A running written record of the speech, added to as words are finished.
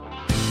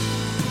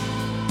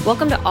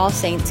Welcome to All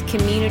Saints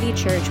Community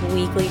Church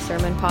Weekly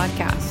Sermon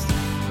Podcast.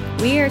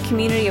 We are a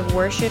community of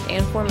worship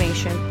and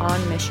formation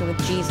on mission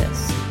with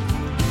Jesus.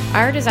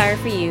 Our desire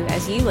for you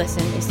as you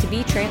listen is to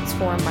be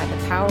transformed by the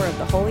power of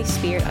the Holy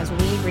Spirit as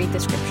we read the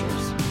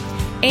Scriptures,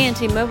 and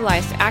to be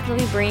mobilized to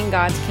actively bring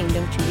God's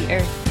kingdom to the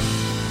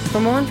earth.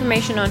 For more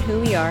information on who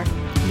we are,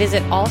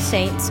 visit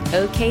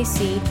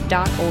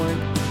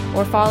allsaintsokc.org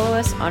or follow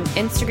us on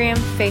Instagram,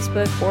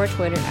 Facebook, or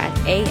Twitter at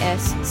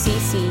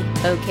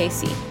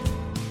ASCCOKC.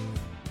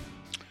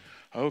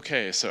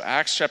 Okay, so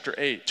Acts chapter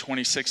 8,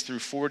 26 through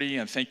 40,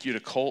 and thank you to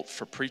Colt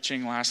for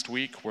preaching last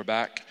week. We're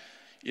back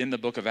in the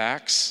book of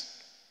Acts.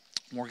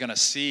 We're going to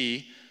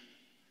see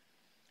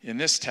in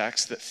this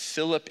text that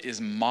Philip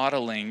is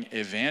modeling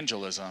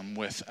evangelism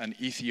with an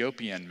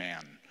Ethiopian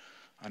man,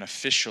 an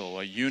official,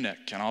 a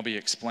eunuch, and I'll be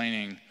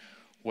explaining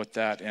what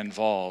that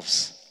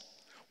involves.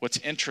 What's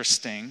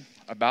interesting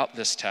about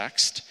this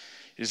text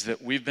is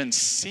that we've been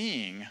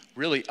seeing,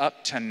 really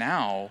up to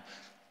now,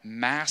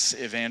 mass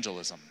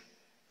evangelism.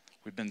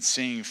 We've been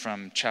seeing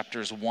from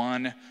chapters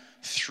 1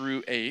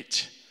 through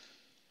 8,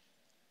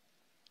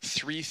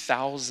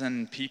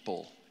 3,000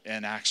 people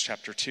in Acts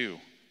chapter 2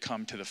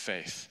 come to the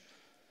faith.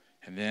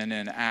 And then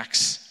in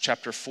Acts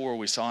chapter 4,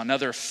 we saw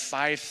another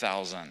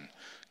 5,000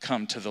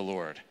 come to the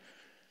Lord.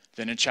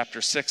 Then in chapter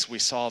 6, we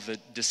saw the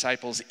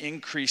disciples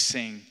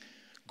increasing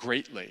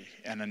greatly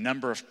and a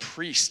number of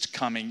priests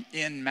coming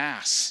en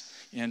masse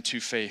into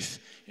faith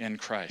in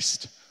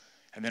Christ.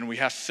 And then we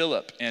have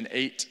Philip in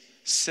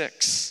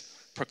 8:6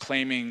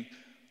 proclaiming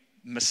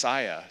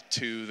Messiah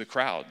to the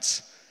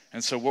crowds.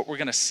 And so what we're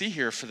going to see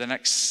here for the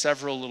next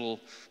several little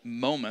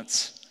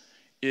moments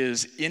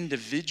is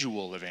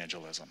individual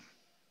evangelism.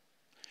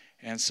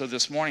 And so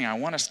this morning I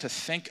want us to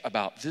think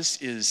about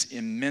this is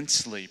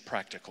immensely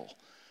practical.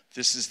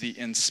 This is the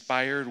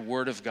inspired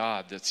word of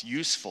God that's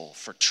useful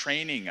for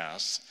training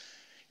us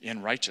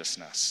in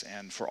righteousness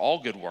and for all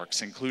good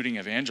works, including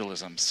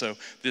evangelism. So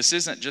this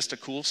isn't just a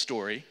cool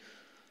story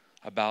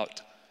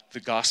about the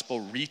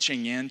gospel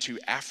reaching into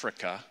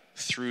Africa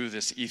through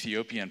this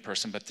Ethiopian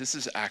person, but this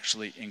is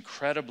actually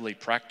incredibly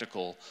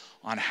practical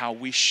on how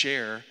we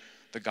share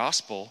the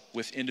gospel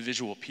with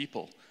individual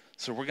people.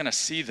 So we're going to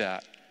see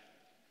that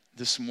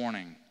this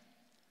morning.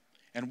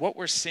 And what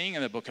we're seeing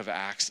in the book of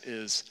Acts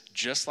is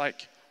just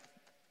like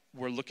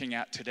we're looking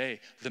at today.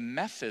 The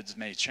methods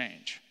may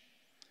change,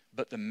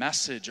 but the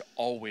message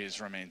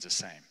always remains the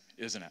same,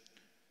 isn't it?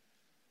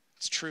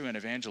 It's true in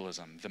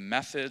evangelism. The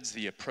methods,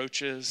 the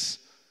approaches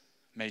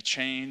may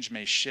change,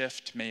 may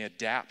shift, may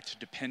adapt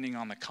depending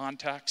on the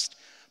context,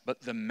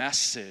 but the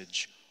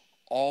message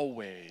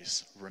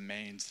always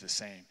remains the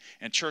same.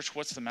 And church,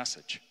 what's the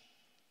message?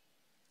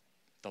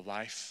 The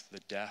life,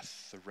 the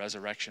death, the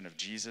resurrection of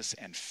Jesus,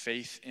 and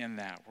faith in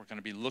that. We're going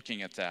to be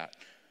looking at that.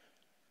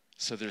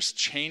 So there's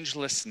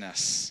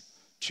changelessness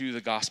to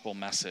the gospel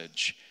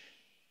message.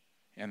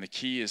 And the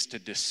key is to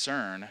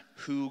discern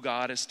who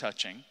God is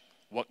touching,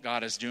 what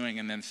God is doing,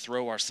 and then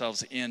throw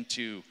ourselves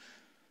into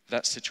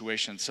that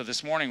situation. So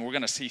this morning we're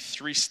going to see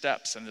 3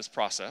 steps in this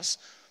process.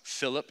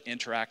 Philip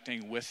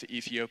interacting with the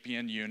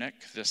Ethiopian eunuch,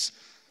 this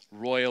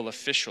royal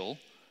official.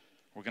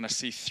 We're going to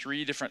see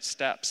 3 different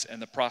steps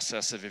in the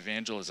process of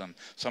evangelism.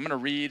 So I'm going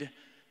to read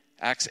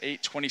Acts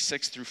 8,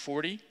 26 through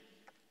 40.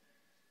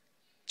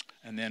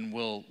 And then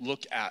we'll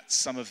look at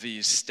some of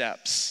these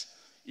steps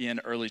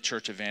in early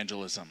church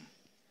evangelism.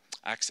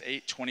 Acts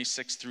 8,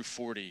 26 through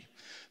 40.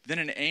 Then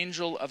an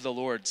angel of the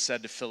Lord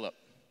said to Philip,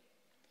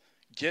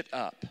 "Get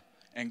up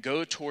and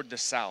go toward the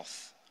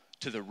south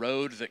to the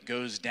road that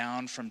goes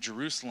down from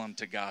Jerusalem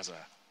to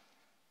Gaza.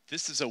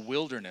 This is a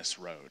wilderness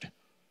road."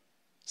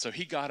 So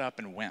he got up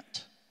and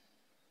went.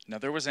 Now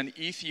there was an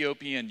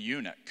Ethiopian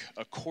eunuch,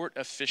 a court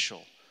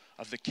official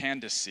of the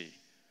Candace,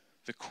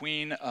 the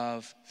queen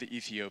of the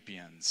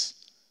Ethiopians,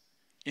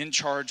 in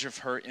charge of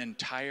her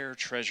entire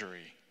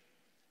treasury.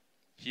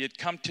 He had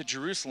come to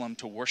Jerusalem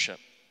to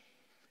worship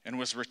and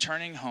was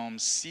returning home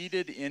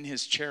seated in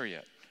his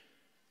chariot.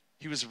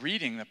 He was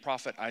reading the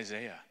prophet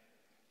Isaiah.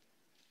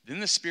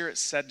 Then the Spirit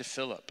said to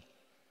Philip,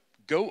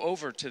 "Go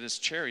over to this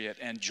chariot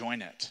and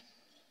join it."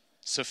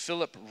 So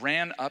Philip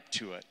ran up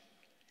to it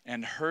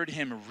and heard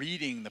him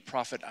reading the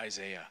prophet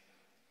Isaiah.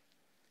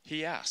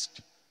 He asked,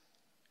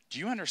 "Do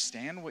you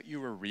understand what you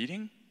were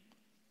reading?"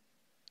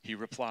 He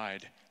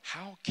replied,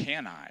 "How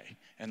can I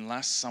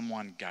unless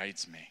someone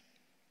guides me?"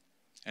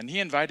 And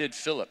he invited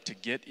Philip to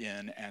get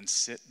in and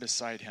sit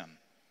beside him.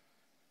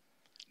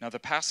 Now the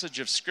passage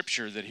of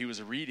scripture that he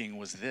was reading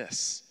was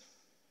this: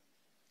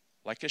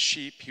 "Like a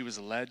sheep he was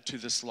led to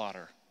the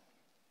slaughter,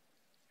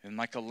 and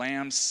like a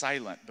lamb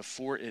silent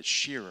before its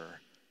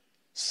shearer,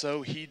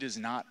 so he does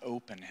not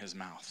open his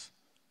mouth.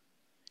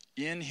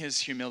 In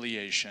his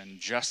humiliation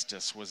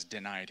justice was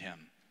denied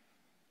him.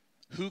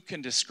 Who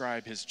can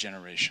describe his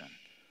generation?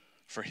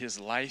 For his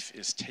life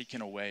is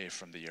taken away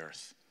from the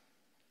earth."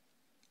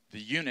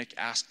 The eunuch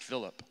asked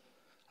Philip,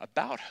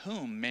 "About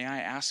whom, may I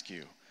ask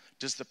you,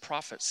 does the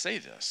prophet say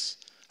this?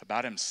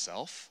 About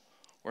himself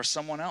or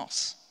someone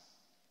else?"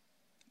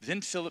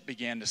 Then Philip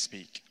began to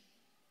speak.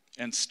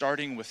 And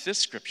starting with this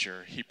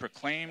scripture, he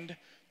proclaimed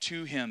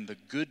to him the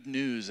good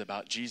news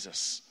about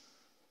Jesus.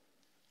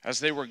 As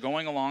they were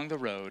going along the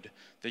road,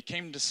 they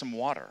came to some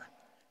water,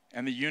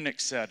 and the eunuch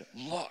said,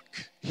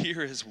 "Look,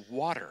 here is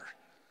water.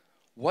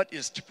 What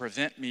is to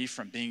prevent me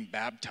from being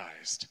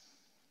baptized?"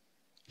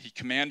 He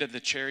commanded the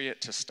chariot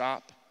to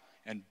stop,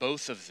 and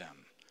both of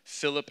them,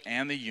 Philip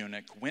and the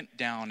eunuch, went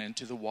down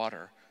into the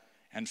water,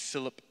 and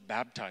Philip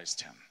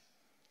baptized him.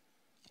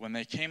 When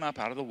they came up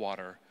out of the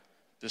water,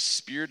 the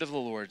Spirit of the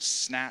Lord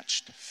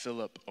snatched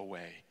Philip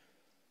away.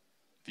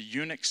 The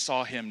eunuch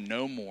saw him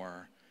no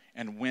more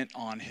and went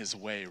on his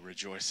way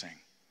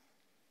rejoicing.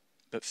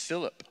 But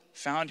Philip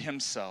found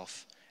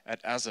himself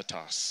at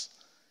Azotus,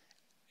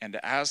 and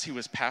as he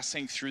was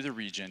passing through the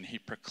region, he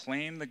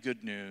proclaimed the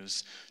good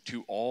news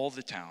to all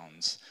the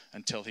towns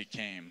until he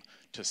came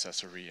to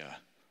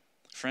Caesarea.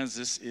 Friends,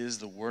 this is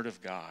the word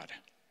of God.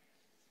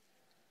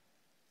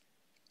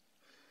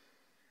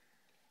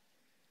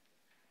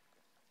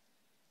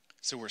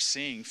 So we're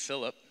seeing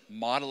Philip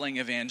modeling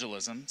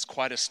evangelism. It's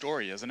quite a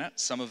story, isn't it?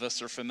 Some of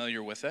us are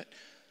familiar with it.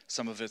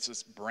 Some of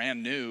it's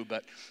brand new,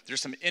 but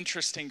there's some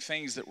interesting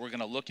things that we're going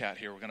to look at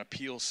here. We're going to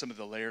peel some of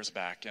the layers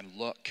back and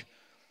look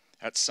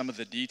at some of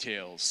the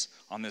details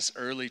on this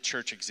early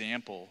church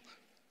example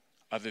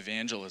of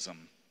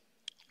evangelism.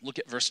 Look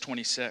at verse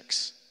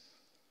 26.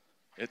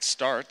 It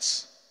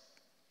starts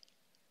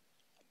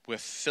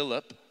with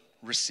Philip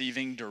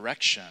receiving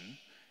direction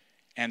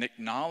and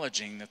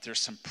acknowledging that there's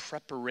some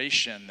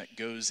preparation that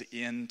goes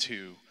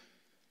into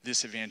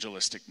this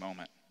evangelistic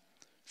moment.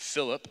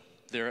 Philip,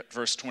 there at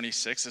verse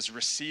 26, is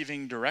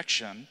receiving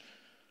direction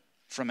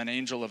from an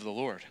angel of the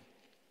Lord.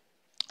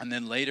 And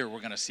then later we're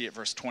going to see at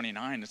verse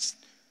 29, it's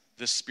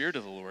the Spirit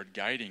of the Lord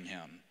guiding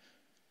him.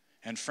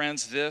 And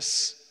friends,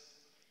 this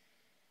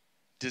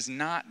does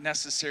not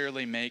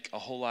necessarily make a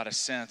whole lot of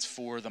sense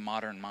for the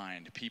modern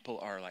mind. People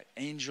are like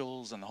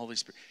angels and the Holy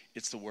Spirit.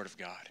 It's the Word of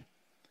God.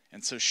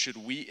 And so should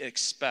we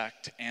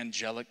expect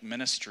angelic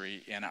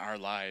ministry in our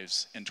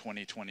lives in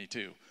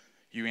 2022?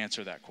 You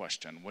answer that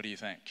question. What do you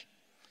think?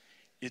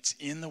 It's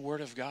in the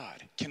Word of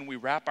God. Can we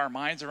wrap our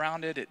minds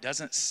around it? It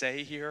doesn't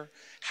say here.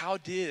 How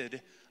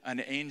did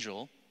an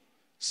angel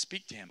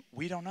speak to him?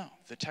 We don't know.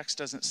 The text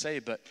doesn't say,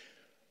 but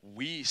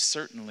we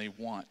certainly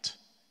want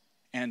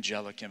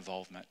angelic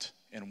involvement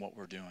in what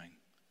we're doing.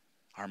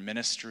 Our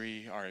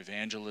ministry, our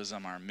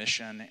evangelism, our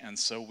mission, and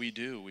so we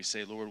do. We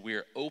say, Lord, we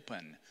are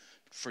open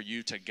for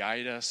you to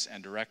guide us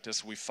and direct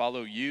us. We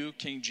follow you,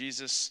 King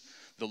Jesus,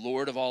 the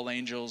Lord of all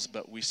angels,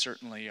 but we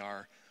certainly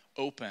are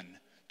open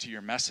to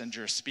your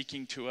messenger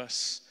speaking to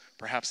us,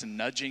 perhaps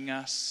nudging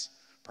us,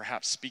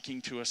 perhaps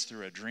speaking to us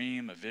through a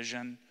dream, a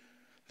vision.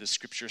 The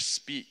scriptures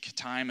speak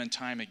time and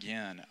time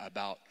again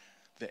about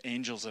the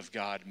angels of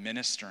God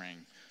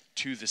ministering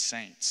to the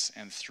saints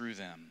and through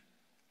them.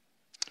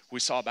 We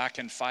saw back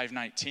in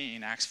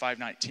 5:19, Acts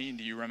 5:19,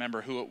 do you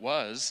remember who it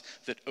was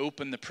that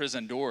opened the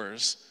prison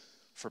doors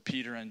for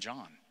Peter and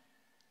John?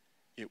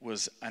 It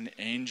was an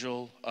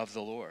angel of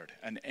the Lord,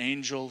 an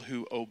angel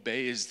who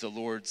obeys the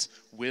Lord's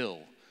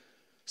will.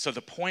 So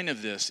the point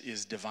of this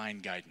is divine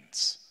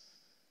guidance.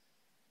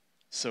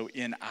 So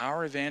in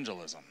our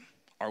evangelism,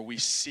 are we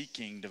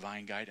seeking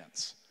divine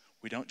guidance?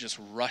 We don't just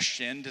rush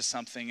into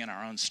something in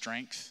our own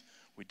strength.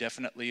 We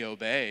definitely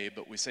obey,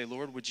 but we say,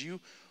 Lord, would you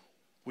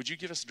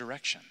give us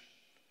direction?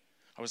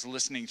 I was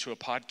listening to a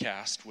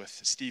podcast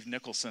with Steve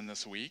Nicholson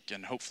this week,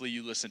 and hopefully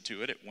you listened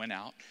to it. It went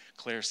out.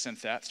 Claire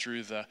sent that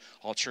through the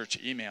all-church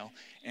email.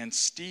 And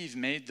Steve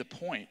made the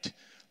point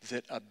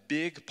that a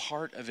big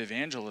part of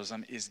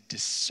evangelism is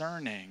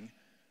discerning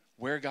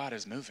where God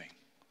is moving.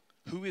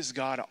 Who is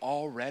God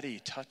already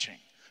touching?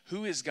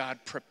 Who is God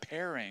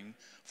preparing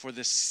for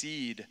the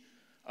seed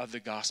of the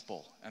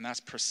gospel? And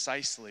that's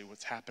precisely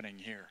what's happening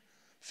here.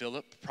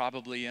 Philip,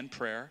 probably in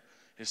prayer,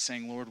 is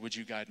saying, Lord, would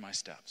you guide my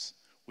steps?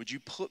 Would you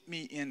put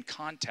me in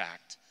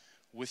contact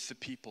with the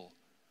people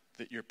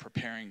that you're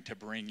preparing to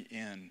bring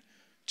in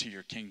to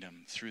your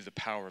kingdom through the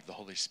power of the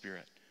Holy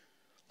Spirit?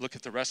 Look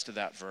at the rest of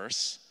that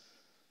verse.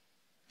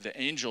 The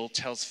angel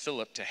tells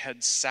Philip to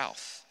head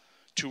south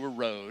to a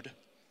road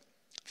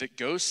that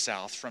goes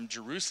south from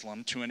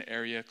Jerusalem to an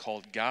area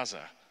called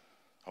Gaza,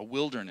 a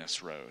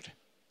wilderness road.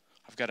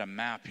 I've got a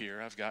map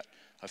here. I've got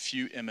a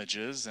few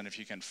images, and if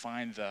you can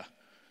find the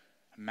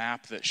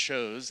map that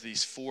shows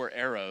these 4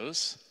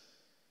 arrows,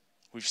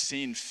 we've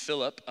seen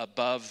Philip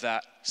above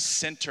that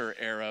center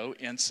arrow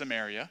in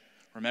Samaria.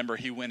 Remember,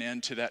 he went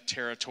into that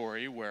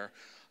territory where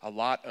a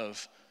lot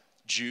of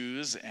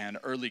Jews and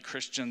early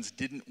Christians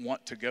didn't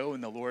want to go,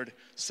 and the Lord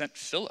sent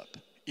Philip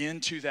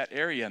into that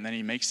area, and then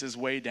he makes his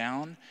way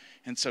down.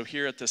 And so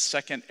here at the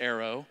second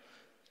arrow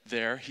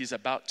there, he's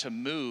about to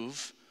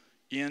move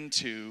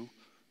into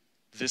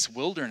this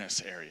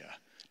wilderness area.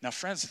 Now,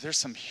 friends, there's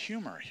some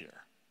humor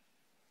here.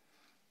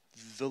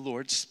 The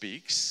Lord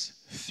speaks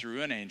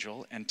through an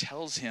angel and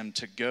tells him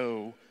to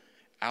go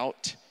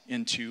out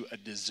into a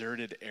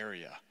deserted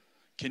area.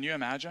 Can you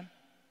imagine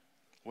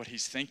what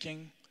he's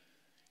thinking?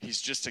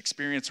 He's just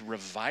experienced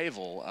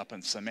revival up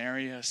in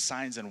Samaria,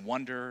 signs and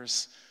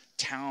wonders,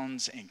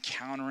 towns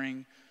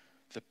encountering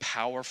the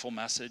powerful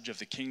message of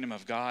the kingdom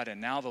of God. And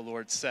now the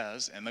Lord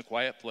says in the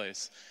quiet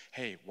place,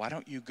 hey, why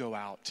don't you go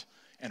out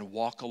and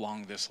walk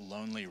along this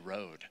lonely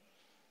road?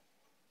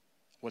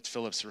 What's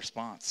Philip's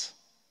response?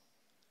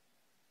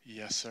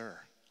 Yes, sir.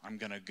 I'm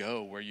going to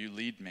go where you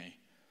lead me.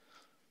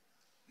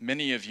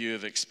 Many of you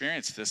have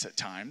experienced this at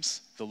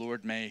times. The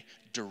Lord may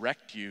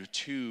direct you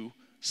to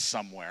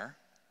somewhere,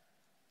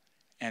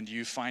 and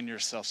you find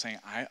yourself saying,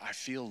 I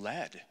feel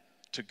led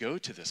to go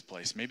to this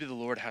place. Maybe the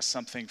Lord has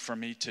something for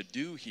me to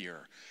do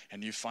here,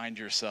 and you find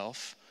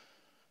yourself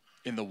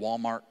in the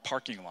Walmart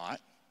parking lot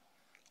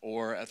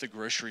or at the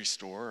grocery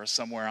store or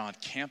somewhere on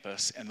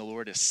campus, and the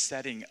Lord is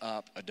setting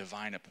up a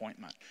divine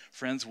appointment.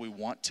 Friends, we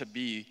want to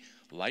be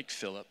like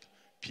Philip,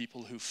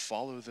 people who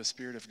follow the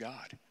Spirit of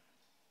God.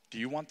 Do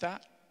you want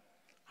that?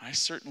 I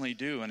certainly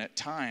do, and at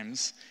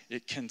times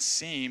it can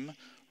seem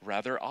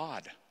rather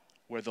odd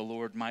where the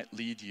Lord might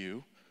lead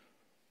you.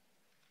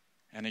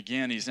 And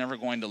again, he's never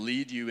going to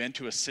lead you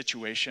into a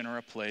situation or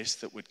a place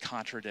that would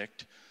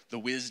contradict the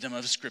wisdom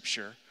of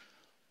Scripture,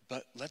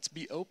 but let's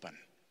be open.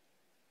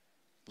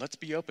 Let's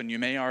be open. You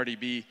may already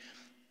be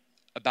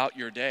about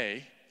your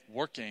day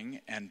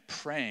working and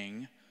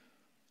praying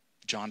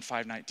John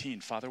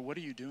 5:19. Father, what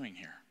are you doing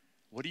here?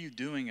 What are you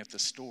doing at the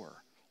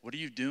store? What are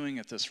you doing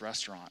at this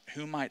restaurant?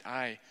 Who might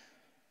I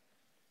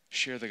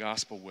share the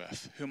gospel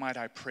with? Who might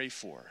I pray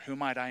for? Who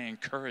might I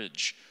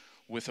encourage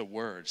with a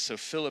word? So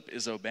Philip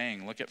is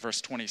obeying. Look at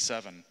verse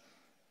 27.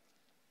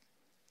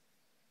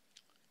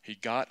 He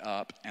got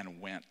up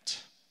and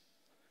went.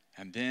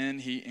 And then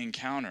he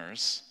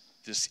encounters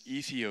this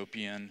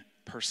Ethiopian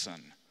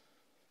person,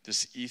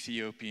 this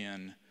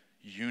Ethiopian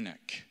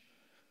eunuch.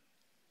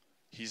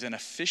 He's an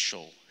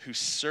official who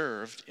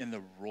served in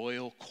the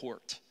royal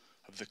court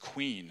of the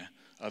queen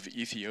of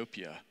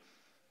Ethiopia.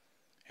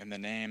 And the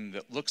name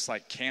that looks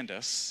like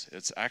Candace,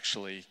 it's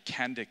actually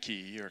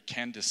Kandake or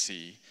Candace.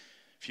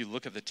 If you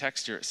look at the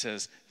text here, it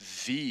says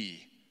the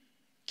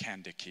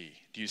Kandake.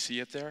 Do you see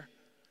it there?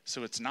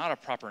 So it's not a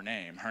proper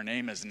name. Her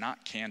name is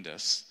not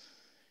Candace.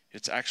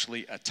 It's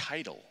actually a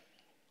title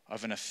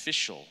of an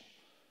official.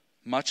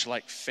 Much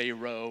like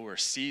Pharaoh or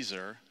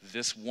Caesar,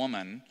 this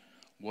woman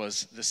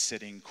was the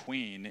sitting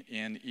queen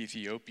in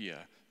Ethiopia,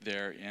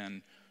 there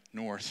in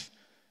North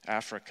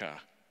Africa.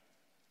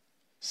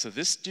 So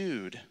this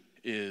dude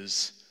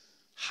is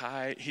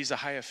high, he's a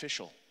high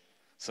official.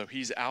 So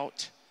he's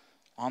out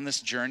on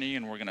this journey,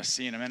 and we're going to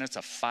see in a minute, it's a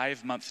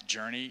 5-month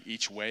journey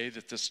each way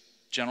that this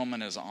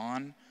gentleman is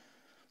on.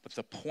 But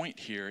the point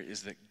here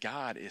is that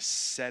God is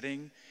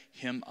setting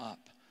him up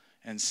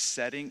and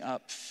setting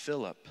up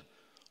Philip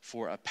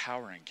for a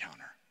power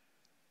encounter.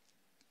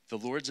 The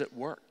Lord's at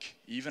work,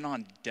 even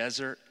on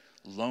desert,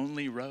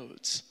 lonely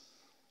roads.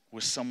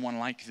 With someone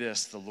like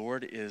this, the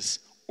Lord is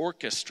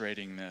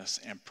orchestrating this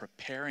and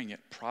preparing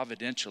it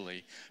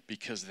providentially,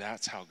 because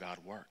that's how God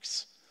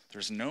works.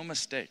 There's no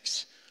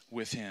mistakes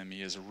with him.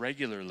 He is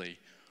regularly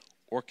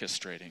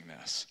orchestrating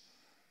this.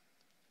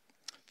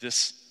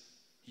 This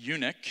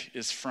eunuch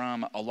is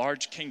from a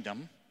large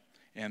kingdom,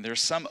 and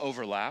there's some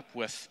overlap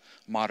with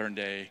modern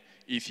day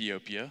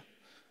Ethiopia,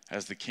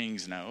 as the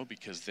kings know,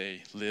 because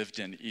they lived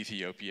in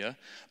Ethiopia.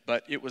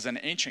 But it was an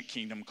ancient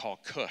kingdom called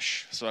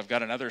Cush. So I've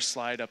got another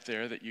slide up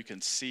there that you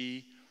can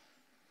see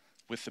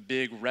with the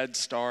big red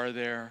star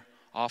there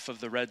off of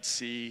the Red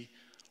Sea,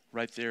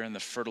 right there in the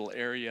fertile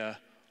area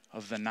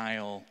of the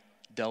Nile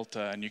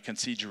Delta. And you can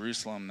see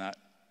Jerusalem, that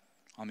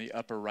on the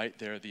upper right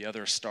there, the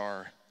other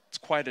star. It's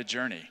quite a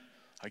journey.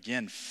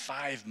 Again,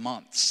 5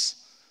 months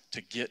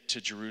to get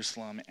to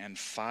Jerusalem and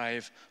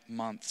 5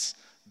 months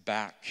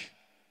back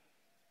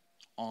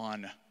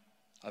on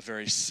a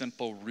very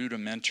simple,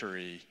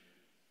 rudimentary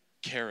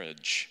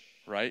carriage,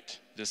 right?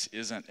 This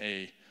isn't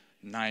a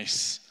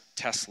nice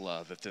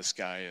Tesla that this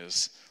guy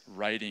is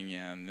riding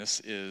in.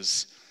 This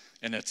is,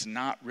 and it's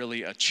not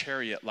really a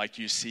chariot like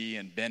you see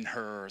in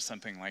Ben-Hur or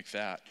something like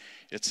that.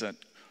 It's a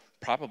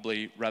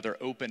probably rather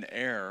open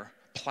air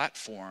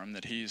platform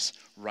that he's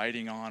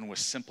riding on with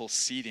simple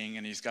seating,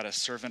 and he's got a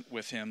servant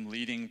with him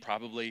leading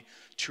probably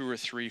 2 or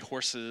 3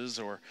 horses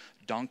or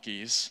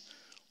donkeys.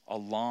 A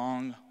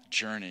long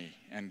journey,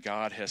 and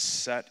God has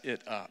set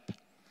it up.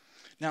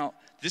 Now,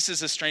 this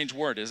is a strange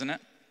word, isn't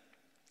it?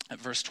 At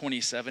verse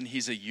 27,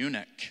 he's a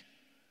eunuch.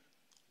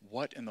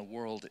 What in the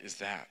world is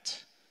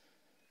that?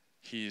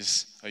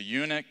 He's a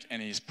eunuch,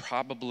 and he's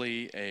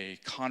probably a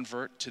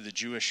convert to the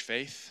Jewish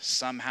faith.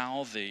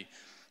 Somehow the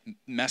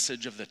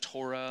message of the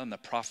Torah and the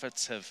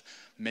prophets have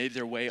made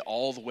their way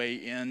all the way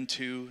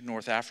into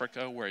North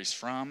Africa, where he's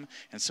from.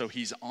 And so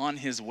he's on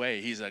his way.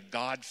 He's a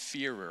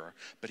God-fearer,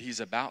 but he's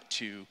about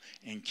to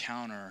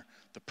encounter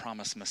the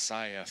promised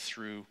Messiah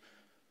through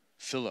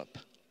Philip.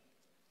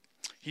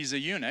 He's a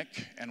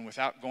eunuch, and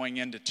without going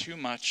into too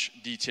much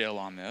detail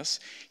on this,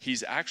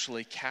 he's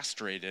actually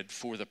castrated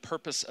for the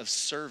purpose of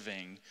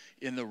serving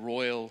in the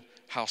royal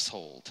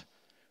household.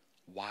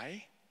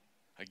 Why?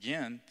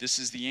 Again, this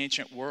is the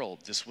ancient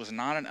world. This was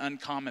not an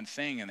uncommon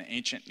thing in the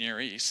ancient Near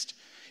East.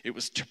 It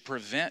was to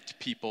prevent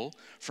people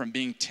from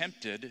being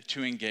tempted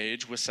to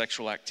engage with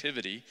sexual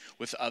activity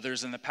with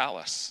others in the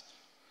palace.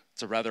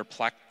 It's a rather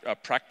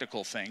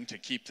practical thing to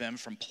keep them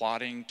from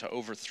plotting to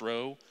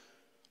overthrow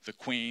the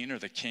queen or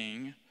the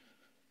king.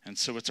 And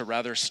so it's a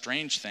rather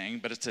strange thing,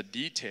 but it's a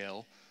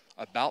detail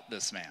about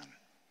this man.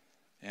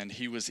 And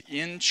he was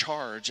in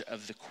charge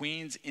of the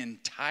queen's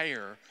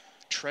entire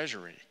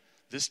treasury.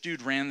 This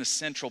dude ran the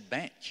central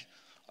bank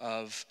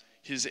of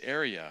his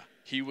area.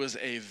 He was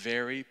a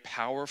very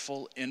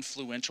powerful,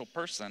 influential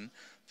person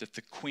that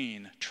the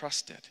queen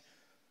trusted.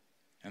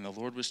 And the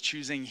Lord was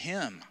choosing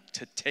him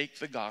to take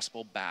the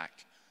gospel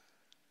back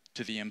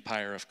to the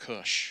empire of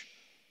Cush.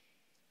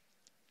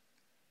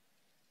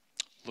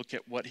 Look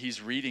at what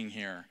he's reading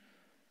here.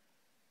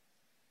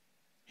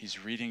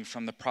 He's reading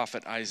from the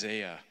prophet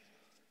Isaiah,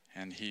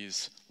 and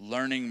he's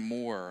learning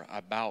more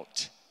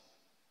about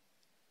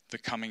the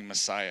coming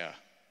Messiah.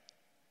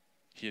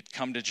 He had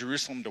come to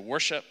Jerusalem to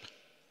worship,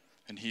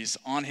 and he's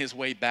on his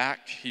way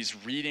back. He's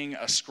reading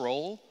a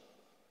scroll,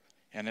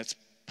 and it's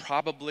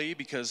probably,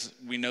 because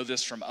we know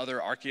this from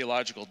other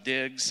archaeological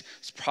digs,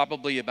 it's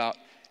probably about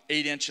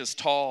 8 inches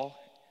tall,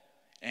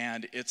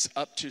 and it's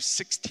up to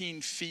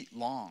 16 feet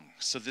long.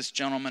 So this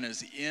gentleman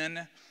is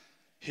in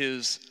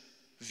his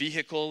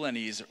vehicle, and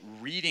he's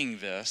reading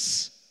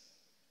this,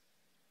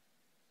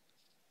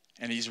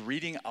 and he's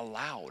reading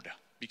aloud,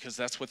 because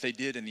that's what they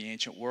did in the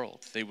ancient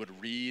world. They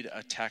would read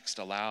a text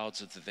aloud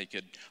so that they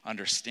could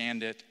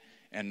understand it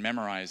and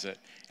memorize it.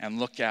 And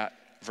look at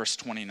verse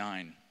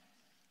 29.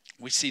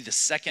 We see the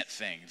second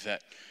thing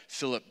that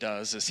Philip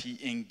does is he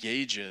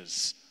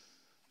engages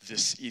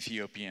this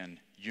Ethiopian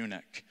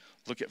eunuch.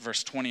 Look at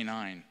verse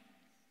 29.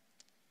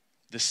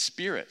 The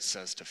Spirit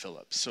says to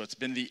Philip. So it's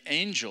been the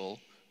angel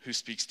who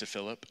speaks to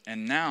Philip,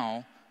 and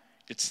now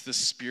it's the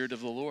Spirit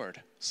of the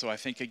Lord. So I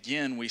think,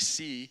 again, we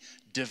see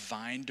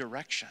divine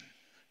direction.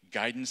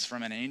 Guidance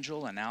from an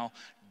angel, and now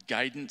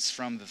guidance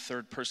from the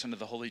third person of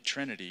the Holy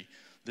Trinity,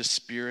 the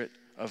Spirit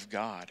of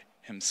God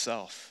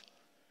himself.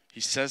 He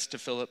says to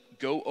Philip,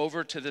 go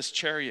over to this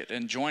chariot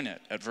and join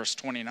it, at verse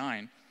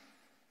 29.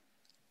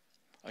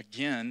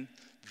 Again,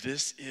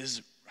 this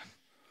is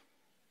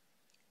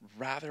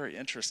rather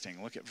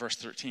interesting. Look at verse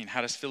 13.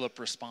 How does Philip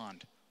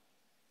respond?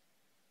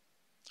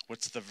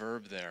 What's the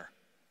verb there?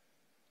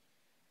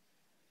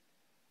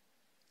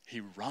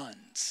 He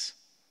runs.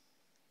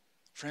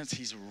 Friends,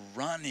 he's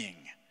running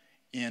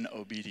in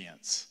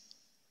obedience.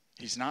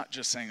 He's not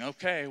just saying,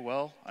 okay,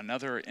 well,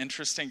 another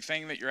interesting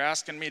thing that you're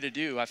asking me to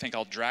do. I think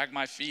I'll drag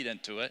my feet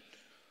into it.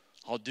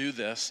 I'll do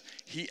this.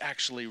 He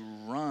actually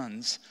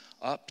runs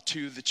up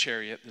to the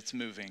chariot that's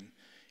moving.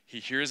 He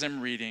hears him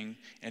reading,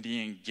 and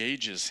he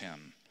engages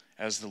him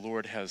as the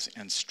Lord has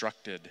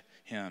instructed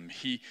him.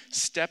 He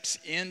steps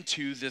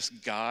into this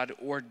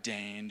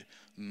God-ordained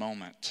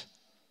moment.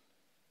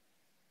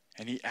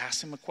 And he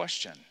asks him a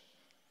question.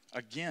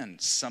 Again,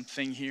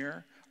 something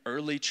here,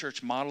 early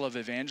church model of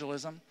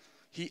evangelism.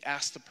 He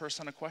asks the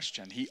person a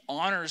question. He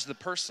honors the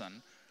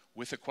person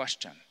with a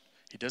question.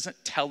 He doesn't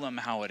tell them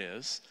how it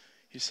is.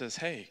 He says,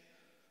 hey,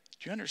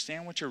 do you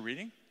understand what you're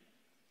reading?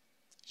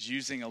 He's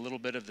using a little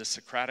bit of the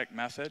Socratic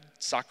method.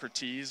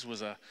 Socrates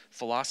was a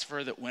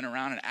philosopher that went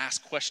around and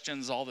asked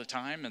questions all the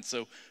time. And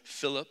so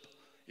Philip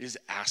is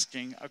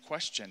asking a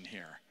question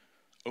here,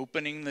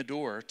 opening the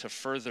door to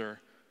further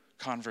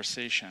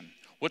conversation.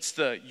 What's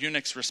the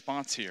eunuch's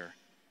response here?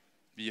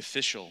 The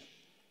official.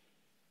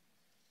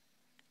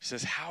 He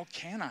says, how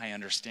can I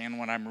understand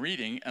what I'm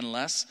reading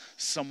unless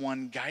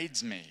someone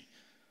guides me?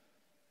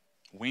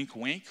 Wink,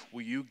 wink,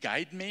 will you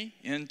guide me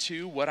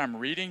into what I'm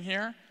reading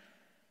here?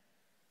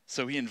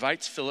 So he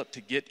invites Philip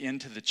to get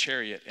into the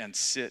chariot and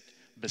sit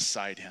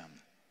beside him.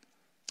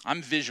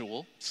 I'm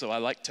visual, so I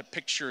like to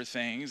picture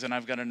things, and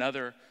I've got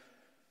another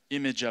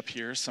image up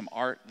here, some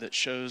art that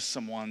shows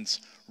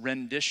someone's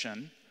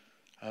rendition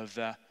of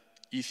the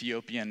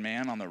Ethiopian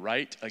man on the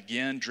right,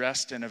 again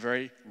dressed in a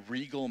very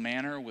regal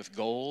manner with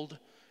gold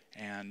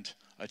and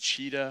a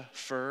cheetah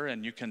fur,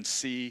 and you can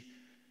see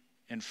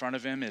in front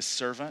of him his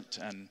servant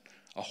and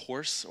a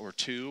horse or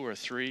two or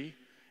three,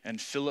 and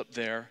Philip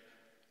there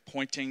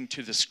pointing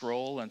to the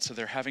scroll, and so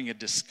they're having a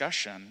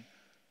discussion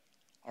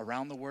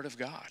around the Word of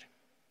God.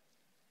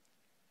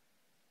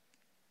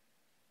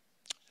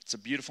 It's a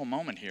beautiful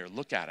moment here.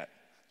 Look at it.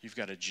 You've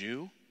got a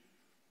Jew,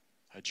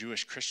 a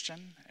Jewish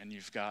Christian, and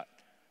you've got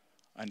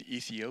an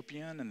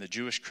Ethiopian, and the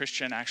Jewish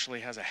Christian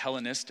actually has a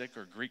Hellenistic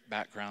or Greek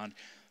background.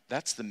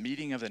 That's the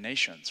meeting of the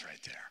nations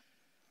right there.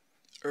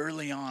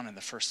 Early on in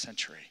the first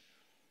century,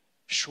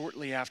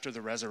 shortly after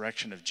the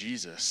resurrection of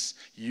Jesus,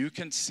 you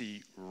can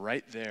see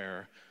right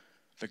there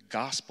the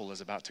gospel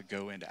is about to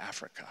go into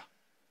Africa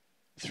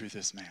through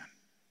this man.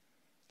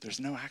 There's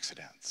no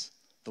accidents.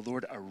 The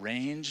Lord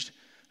arranged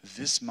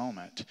this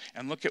moment.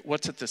 And look at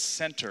what's at the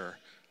center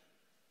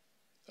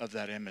of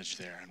that image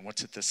there, and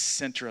what's at the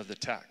center of the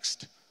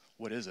text.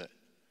 What is it?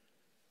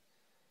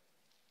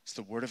 It's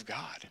the Word of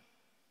God.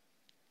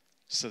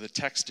 So the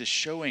text is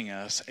showing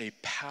us a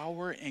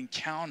power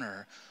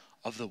encounter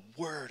of the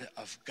Word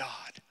of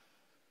God.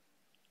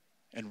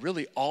 And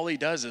really all he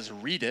does is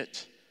read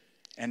it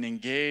and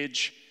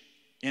engage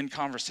in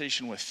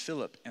conversation with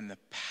Philip, and the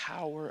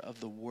power of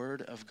the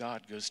word of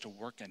God goes to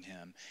work in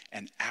him,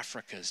 and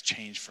Africa is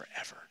changed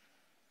forever.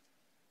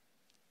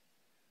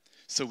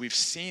 So we've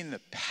seen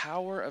the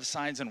power of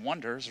signs and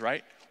wonders,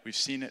 right? We've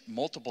seen it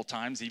multiple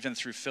times, even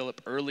through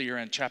Philip earlier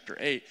in chapter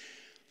 8.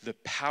 The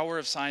power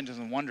of signs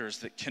and wonders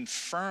that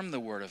confirm the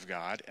word of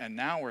God, and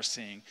now we're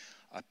seeing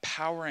a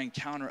power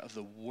encounter of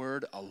the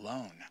word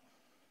alone.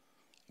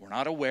 We're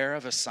not aware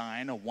of a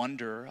sign, a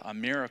wonder, a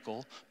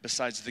miracle,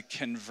 besides the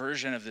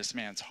conversion of this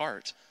man's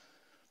heart.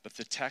 But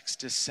the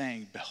text is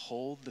saying,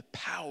 behold the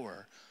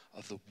power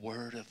of the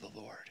word of the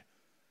Lord.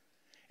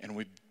 And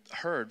we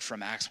heard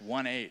from Acts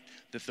 1:8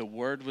 that the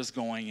word was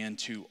going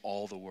into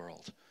all the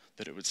world,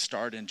 that it would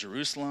start in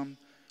Jerusalem,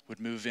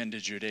 would move into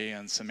Judea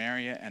and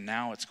Samaria, and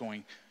now it's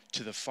going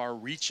to the far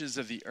reaches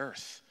of the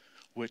earth,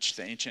 which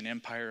the ancient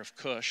empire of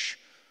Cush,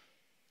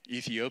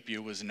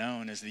 Ethiopia, was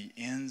known as the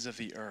ends of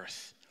the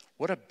earth.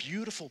 What a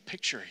beautiful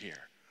picture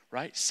here,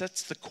 right?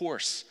 Sets the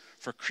course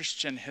for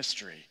Christian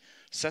history,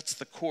 sets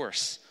the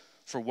course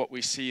for what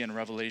we see in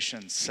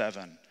Revelation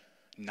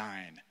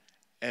 7:9.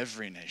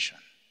 Every nation,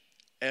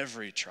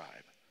 every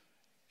tribe,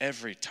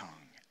 every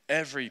tongue,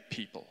 every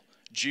people,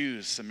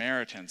 Jews,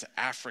 Samaritans,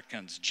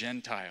 Africans,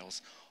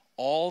 Gentiles,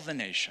 all the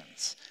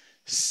nations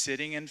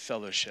sitting in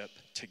fellowship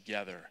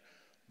together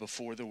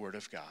before the word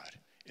of God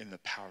in the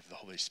power of the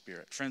Holy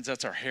Spirit. Friends,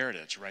 that's our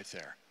heritage right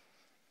there.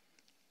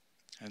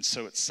 And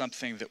so it's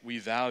something that we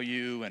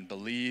value and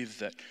believe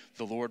that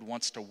the Lord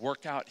wants to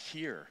work out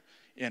here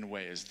in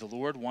ways. The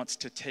Lord wants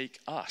to take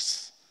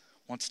us,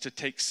 wants to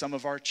take some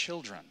of our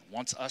children,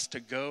 wants us to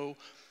go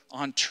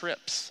on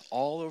trips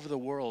all over the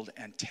world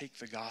and take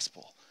the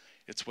gospel.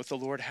 It's what the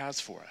Lord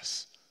has for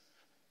us.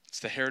 It's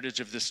the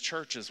heritage of this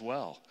church as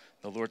well.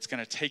 The Lord's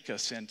going to take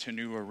us into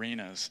new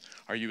arenas.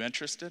 Are you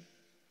interested?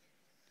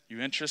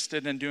 You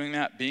interested in doing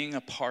that? Being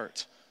a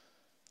part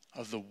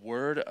of the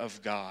word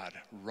of God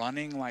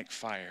running like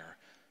fire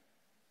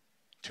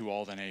to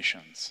all the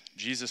nations.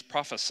 Jesus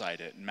prophesied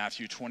it in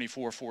Matthew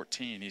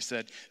 24:14. He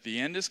said, the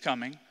end is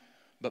coming,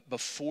 but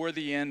before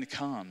the end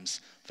comes,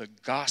 the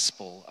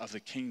gospel of the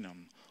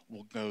kingdom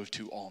will go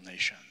to all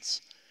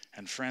nations.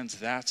 And friends,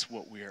 that's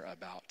what we're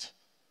about.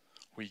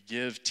 We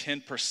give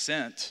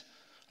 10%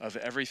 of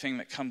everything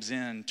that comes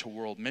in to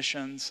world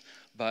missions,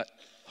 but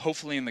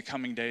hopefully in the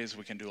coming days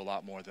we can do a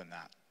lot more than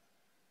that.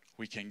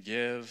 We can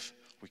give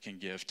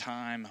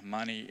time,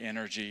 money,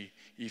 energy,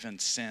 even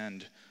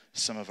send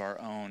some of our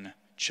own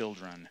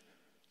children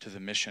to the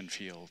mission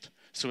field.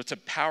 So it's a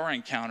power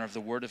encounter of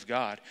the word of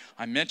God.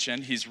 I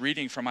mentioned he's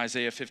reading from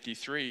Isaiah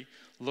 53.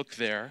 Look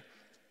there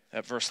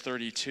at verse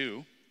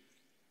 32.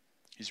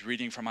 He's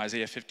reading from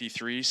Isaiah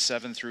 53,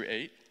 7 through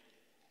 8.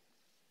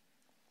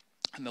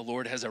 And the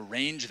Lord has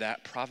arranged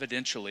that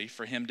providentially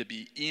for him to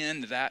be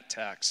in that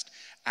text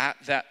at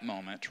that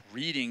moment,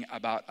 reading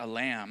about a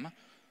lamb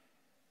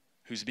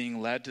who's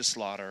being led to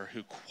slaughter,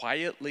 who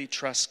quietly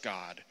trusts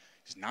God,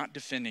 he's not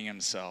defending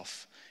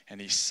himself,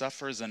 and he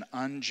suffers an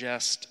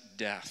unjust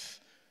death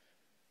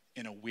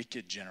in a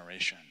wicked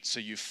generation. So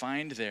you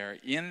find there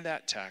in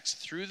that text,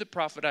 through the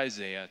prophet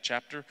Isaiah,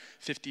 chapter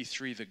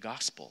 53, the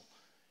gospel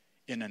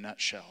in a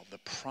nutshell, the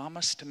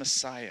promised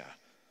Messiah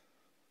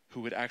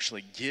who would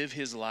actually give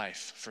his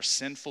life for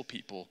sinful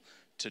people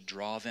to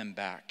draw them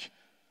back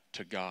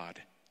to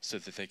God so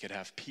that they could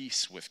have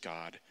peace with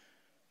God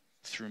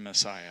through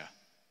Messiah,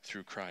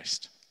 through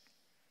Christ.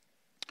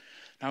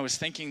 Now, I was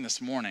thinking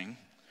this morning,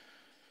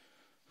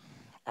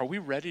 are we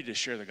ready to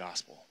share the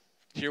gospel?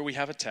 Here we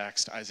have a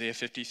text, Isaiah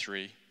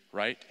 53,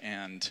 right?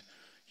 And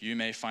you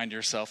may find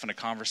yourself in a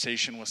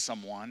conversation with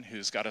someone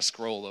who's got a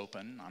scroll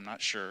open. I'm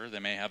not sure. They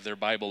may have their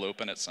Bible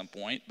open at some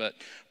point, but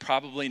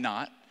probably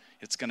not.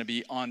 It's going to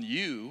be on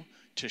you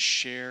to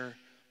share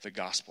the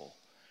gospel.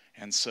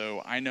 And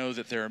so I know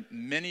that there are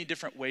many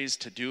different ways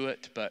to do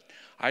it, but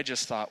I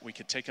just thought we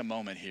could take a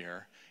moment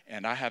here.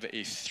 And I have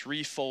a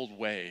threefold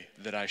way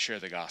that I share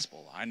the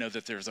gospel. I know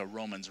that there's a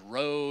Romans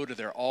road,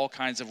 there are all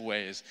kinds of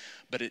ways,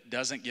 but it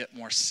doesn't get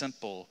more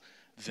simple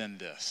than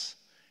this.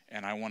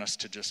 And I want us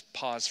to just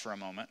pause for a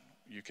moment.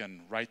 You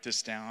can write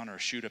this down or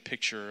shoot a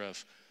picture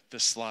of the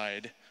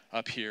slide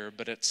up here,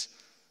 but it's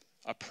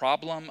a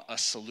problem, a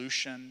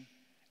solution,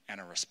 and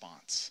a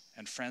response.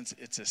 And friends,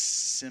 it's as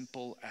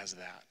simple as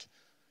that.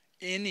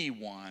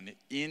 Anyone,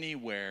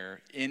 anywhere,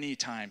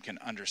 anytime can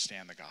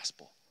understand the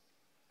gospel.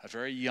 A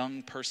very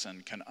young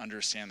person can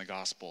understand the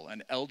gospel.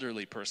 An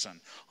elderly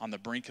person on the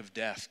brink of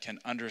death can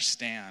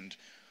understand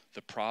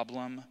the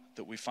problem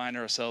that we find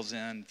ourselves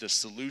in, the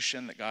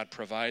solution that God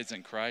provides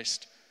in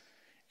Christ,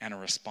 and a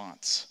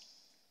response.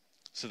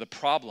 So the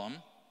problem,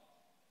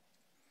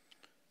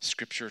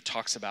 Scripture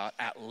talks about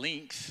at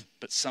length,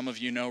 but some of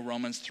you know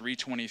Romans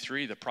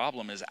 3:23, the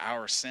problem is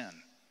our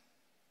sin.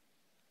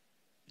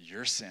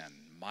 Your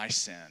sin, my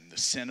sin, the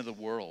sin of the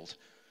world.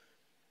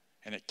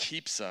 And it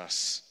keeps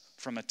us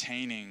from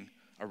attaining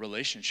a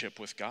relationship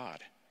with God.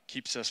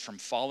 Keeps us from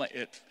falling.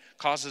 It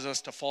causes us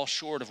to fall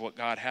short of what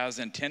God has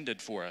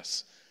intended for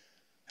us.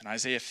 And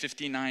Isaiah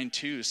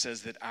 59:2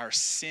 says that our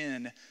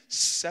sin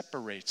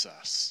separates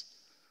us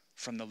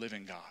from the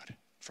living God,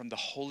 from the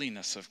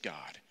holiness of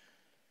God.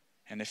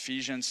 And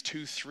Ephesians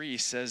 2:3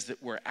 says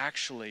that we're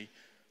actually,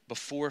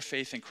 before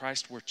faith in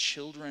Christ, we're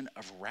children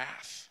of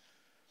wrath,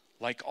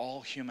 like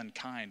all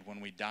humankind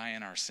when we die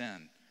in our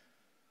sin.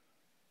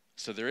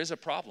 So there is a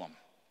problem.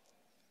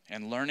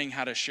 And learning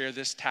how to share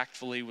this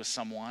tactfully with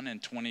someone in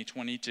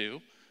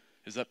 2022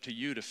 is up to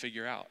you to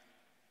figure out.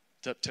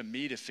 It's up to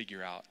me to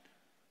figure out.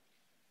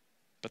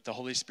 But the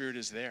Holy Spirit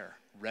is there,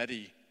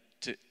 ready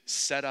to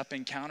set up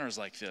encounters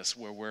like this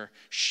where we're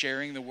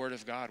sharing the Word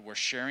of God, we're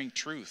sharing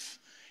truth,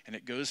 and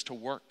it goes to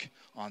work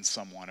on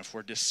someone if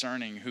we're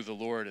discerning who the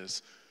Lord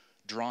is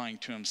drawing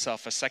to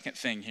himself. A second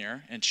thing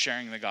here in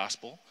sharing the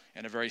gospel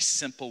in a very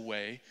simple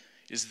way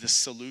is the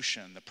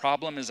solution. The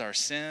problem is our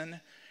sin,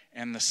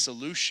 and the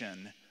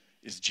solution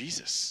is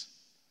Jesus.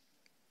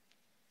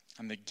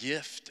 And the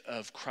gift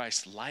of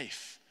Christ's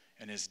life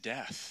and his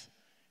death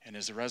and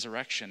his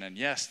resurrection. And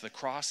yes, the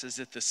cross is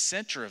at the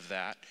center of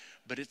that,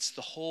 but it's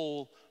the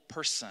whole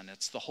person.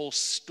 It's the whole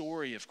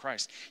story of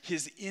Christ.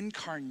 His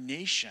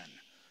incarnation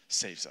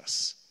saves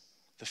us.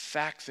 The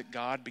fact that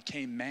God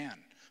became man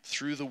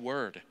through the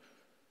Word,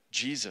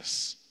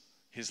 Jesus,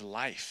 his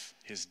life,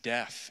 his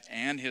death,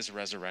 and his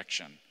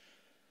resurrection.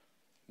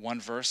 One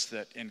verse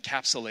that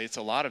encapsulates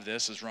a lot of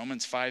this is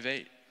Romans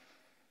 5:8.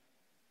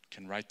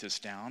 Can write this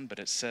down, but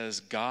it says,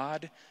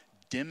 God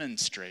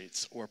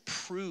demonstrates or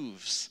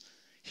proves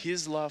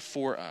his love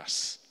for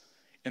us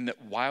in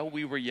that while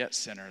we were yet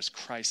sinners,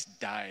 Christ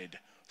died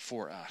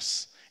for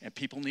us. And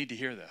people need to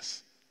hear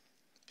this.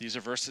 These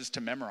are verses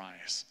to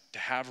memorize, to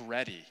have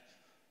ready.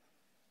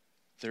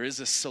 There is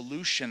a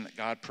solution that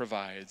God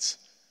provides.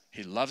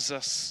 He loves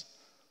us,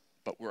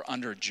 but we're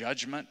under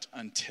judgment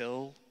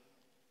until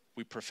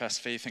we profess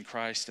faith in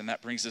Christ. And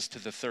that brings us to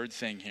the third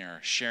thing here.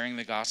 Sharing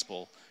the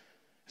gospel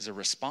is a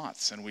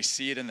response. And we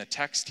see it in the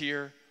text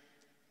here.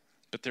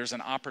 But there's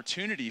an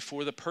opportunity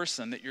for the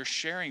person that you're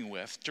sharing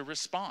with to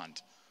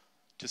respond.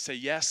 To say,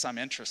 yes, I'm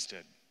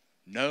interested.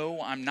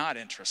 No, I'm not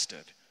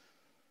interested.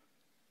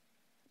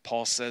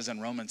 Paul says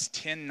in Romans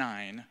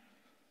 10:9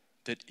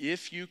 that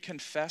if you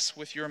confess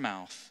with your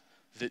mouth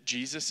that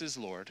Jesus is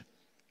Lord,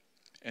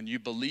 and you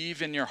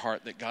believe in your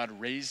heart that God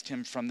raised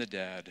him from the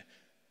dead,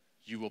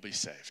 you will be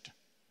saved.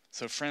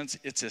 So friends,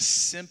 it's as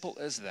simple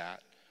as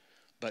that.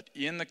 But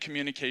in the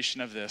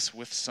communication of this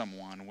with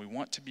someone, we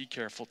want to be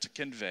careful to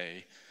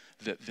convey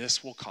that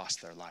this will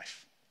cost their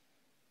life.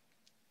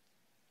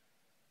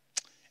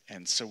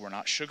 And so we're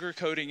not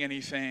sugarcoating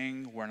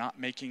anything. We're not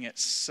making it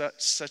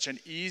such an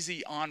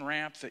easy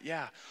on-ramp that,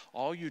 yeah,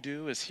 all you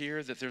do is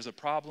hear that there's a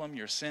problem,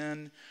 your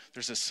sin.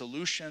 There's a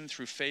solution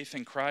through faith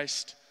in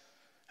Christ.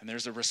 And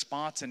there's a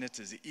response, and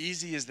it's as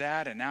easy as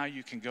that. And now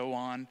you can go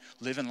on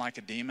living like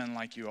a demon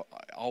like you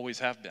always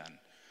have been.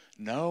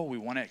 No, we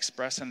want to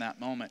express in that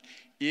moment,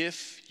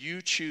 if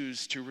you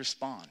choose to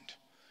respond,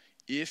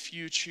 if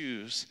you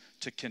choose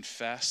to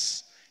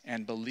confess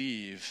and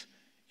believe,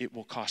 it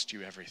will cost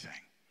you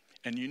everything.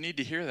 And you need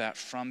to hear that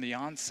from the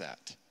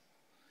onset.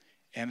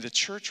 And the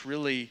church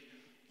really,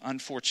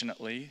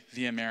 unfortunately,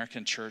 the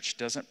American church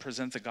doesn't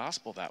present the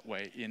gospel that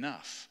way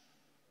enough.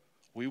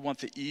 We want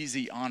the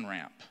easy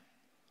on-ramp.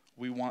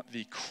 We want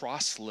the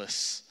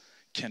crossless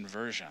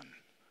conversion.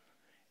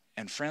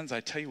 And friends, I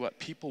tell you what,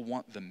 people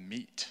want the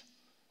meat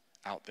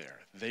out there.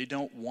 They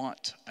don't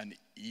want an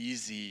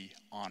easy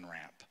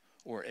on-ramp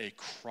or a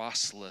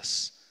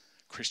crossless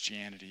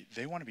Christianity.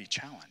 They want to be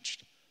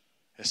challenged,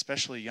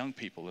 especially young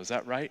people. Is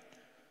that right?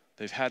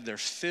 They've had their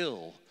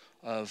fill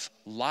of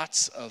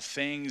lots of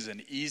things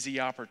and easy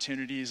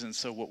opportunities. And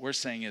so what we're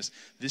saying is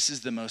this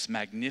is the most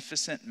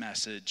magnificent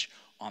message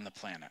on the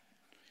planet.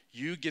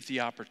 You get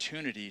the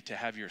opportunity to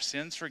have your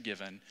sins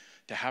forgiven,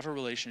 to have a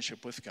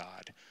relationship with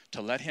God,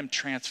 to let him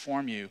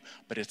transform you,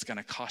 but it's going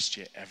to cost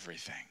you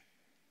everything.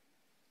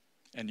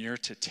 And you're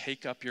to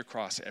take up your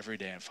cross every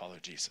day and follow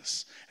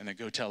Jesus, and then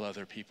go tell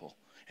other people.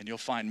 And you'll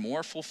find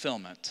more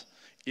fulfillment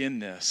in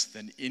this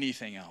than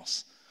anything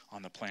else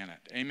on the planet.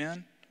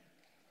 Amen?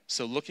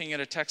 So looking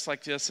at a text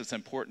like this, it's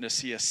important to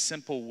see a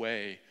simple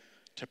way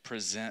to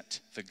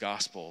present the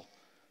gospel.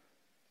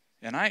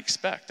 And I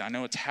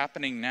know it's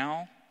happening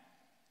now,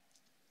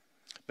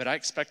 but I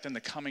expect in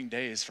the coming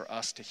days for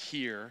us to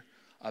hear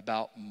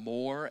about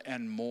more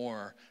and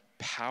more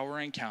power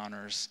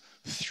encounters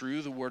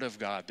through the Word of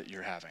God that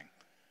you're having.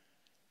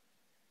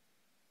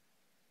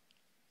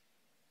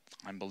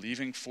 I'm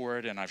believing for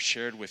it, and I've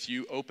shared with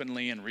you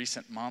openly in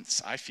recent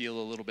months. I feel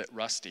a little bit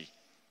rusty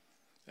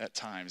at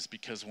times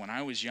because when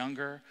I was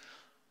younger,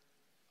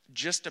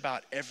 just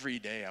about every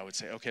day I would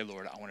say, okay,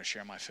 Lord, I want to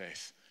share my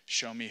faith.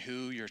 Show me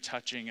who you're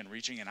touching and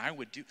reaching. And I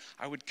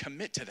would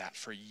commit to that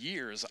for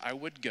years. I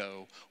would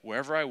go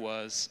wherever I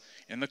was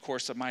in the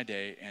course of my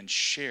day and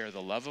share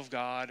the love of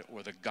God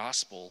or the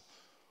gospel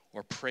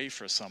or pray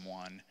for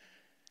someone,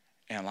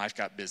 and life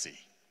got busy.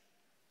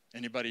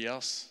 Anybody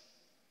else?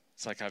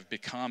 It's like I've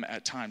become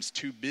at times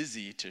too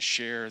busy to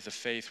share the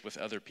faith with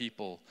other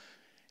people,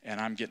 and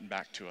I'm getting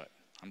back to it.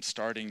 I'm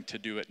starting to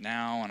do it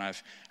now, and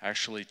I've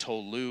actually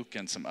told Luke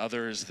and some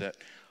others that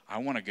I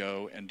want to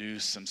go and do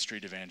some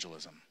street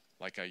evangelism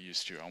like I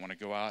used to. I want to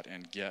go out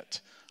and get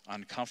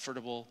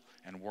uncomfortable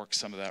and work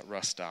some of that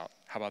rust out.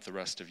 How about the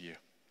rest of you?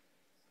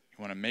 You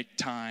want to make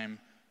time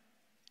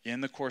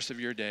in the course of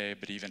your day,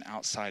 but even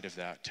outside of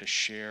that, to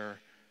share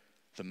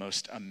the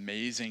most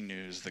amazing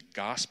news, the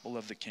gospel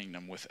of the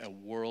kingdom, with a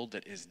world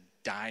that is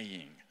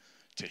dying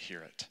to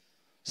hear it.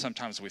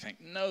 Sometimes we think,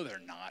 no, they're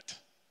not.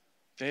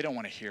 They don't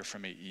want to hear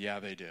from me. Yeah,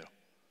 they do.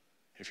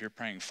 If you're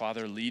praying,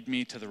 Father, lead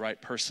me to the right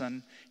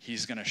person,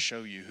 he's going to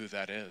show you who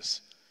that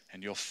is.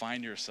 And you'll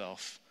find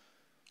yourself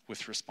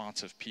with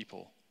responsive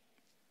people.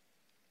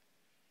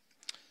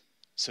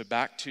 So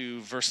back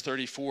to verse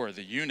 34,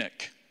 the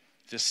eunuch,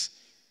 this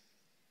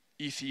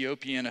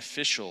Ethiopian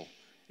official,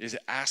 is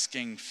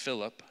asking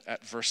Philip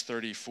at verse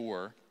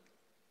 34,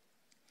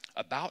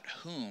 about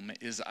whom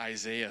is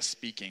Isaiah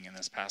speaking in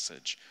this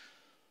passage?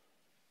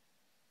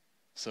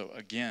 So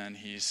again,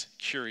 he's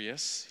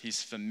curious.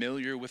 He's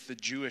familiar with the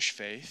Jewish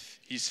faith.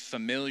 He's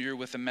familiar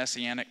with the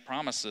messianic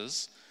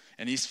promises.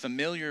 And he's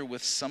familiar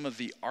with some of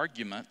the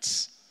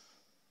arguments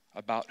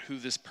about who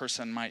this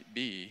person might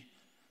be.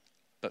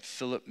 But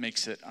Philip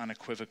makes it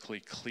unequivocally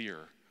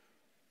clear.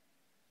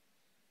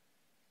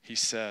 He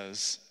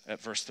says at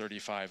verse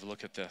 35,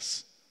 look at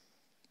this.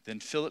 Then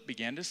Philip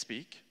began to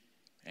speak,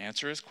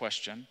 answer his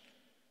question.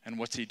 And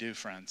what's he do,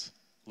 friends?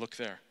 Look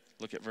there.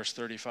 Look at verse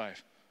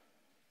 35.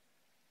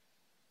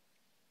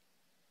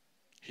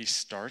 He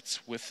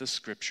starts with the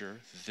scripture,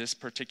 this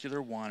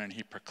particular one, and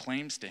he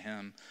proclaims to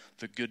him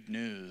the good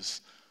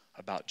news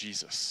about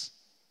Jesus.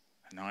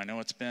 Now, I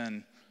know it's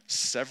been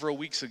several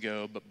weeks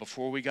ago, but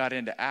before we got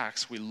into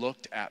Acts, we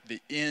looked at the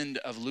end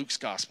of Luke's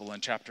gospel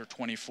in chapter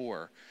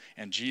 24.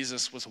 And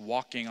Jesus was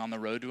walking on the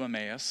road to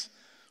Emmaus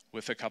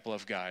with a couple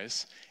of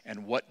guys.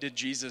 And what did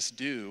Jesus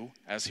do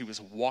as he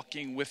was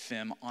walking with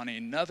them on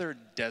another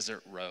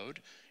desert road?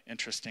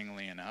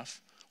 Interestingly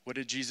enough, what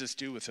did Jesus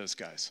do with those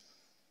guys?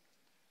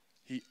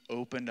 He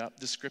opened up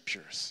the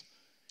scriptures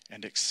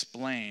and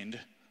explained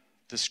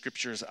the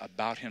scriptures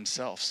about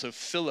himself. So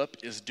Philip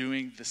is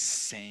doing the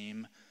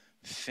same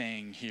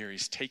thing here.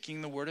 He's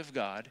taking the word of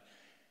God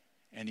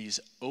and he's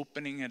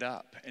opening it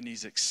up and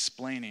he's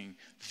explaining,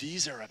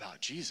 these are about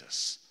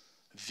Jesus.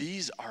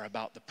 These are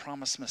about the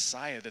promised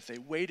Messiah that they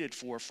waited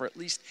for at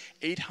least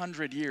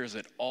 800 years.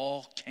 It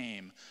all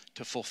came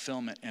to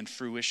fulfillment and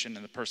fruition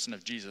in the person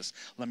of Jesus.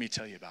 Let me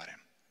tell you about him.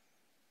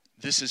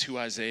 This is who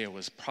Isaiah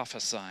was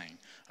prophesying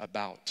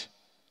about.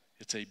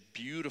 It's a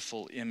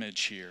beautiful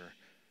image here.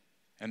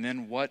 And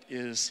then what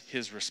is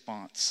his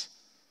response?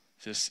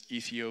 This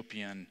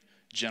Ethiopian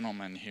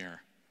gentleman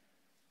here.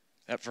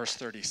 At verse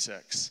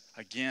 36.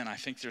 Again, I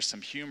think there's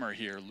some humor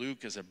here.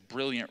 Luke is a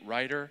brilliant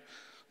writer.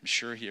 I'm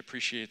sure he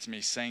appreciates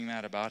me saying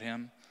that about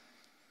him.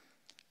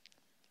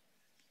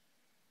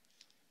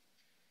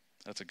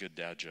 That's a good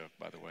dad joke,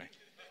 by the way.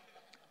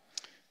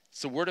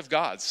 It's the word of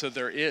God. So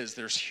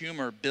there's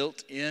humor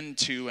built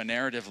into a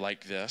narrative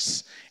like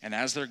this. And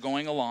as they're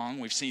going along,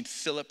 we've seen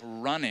Philip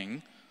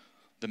running.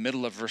 The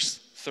middle of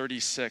verse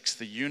 36,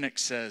 the eunuch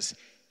says,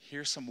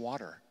 here's some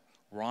water.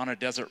 We're on a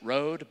desert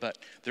road, but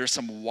there's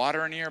some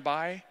water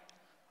nearby.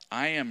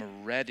 I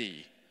am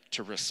ready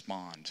to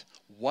respond.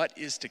 What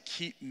is to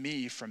keep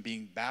me from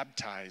being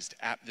baptized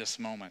at this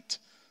moment?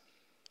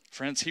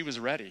 Friends, he was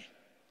ready.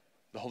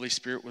 The Holy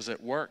Spirit was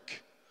at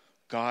work.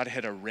 God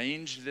had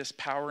arranged this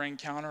power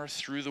encounter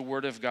through the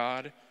Word of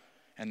God,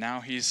 and now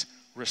he's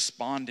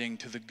responding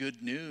to the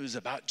good news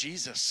about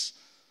Jesus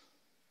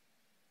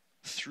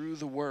through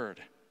the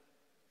Word.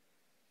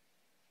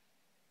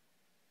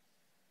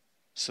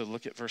 So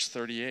look at verse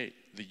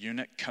 38. The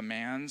eunuch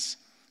commands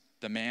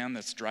the man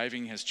that's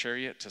driving his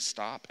chariot to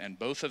stop, and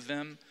both of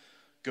them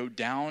go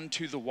down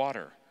to the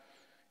water,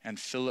 and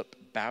Philip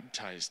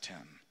baptized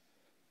him.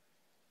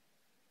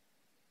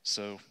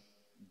 So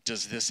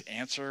does this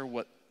answer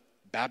what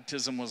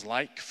baptism was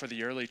like for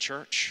the early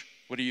church?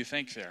 What do you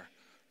think there?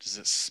 Does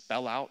it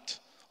spell out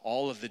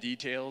all of the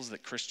details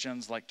that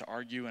Christians like to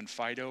argue and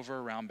fight over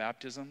around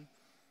baptism?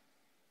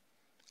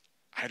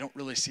 I don't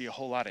really see a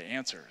whole lot of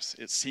answers.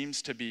 It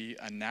seems to be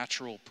a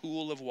natural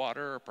pool of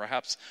water, or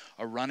perhaps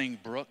a running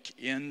brook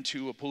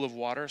into a pool of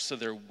water. So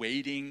they're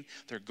wading,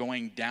 they're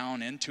going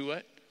down into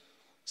it.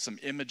 Some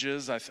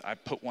images, I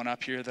put one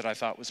up here that I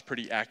thought was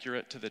pretty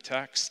accurate to the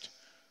text.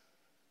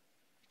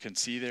 You can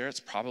see there, it's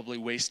probably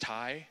waist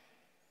high.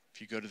 If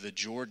you go to the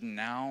Jordan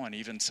now, and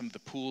even some of the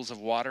pools of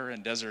water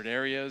in desert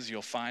areas,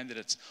 you'll find that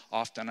it's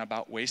often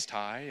about waist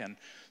high. And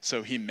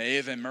so he may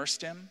have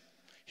immersed him.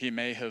 He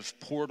may have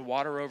poured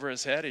water over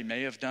his head. He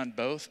may have done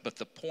both. But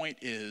the point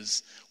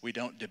is, we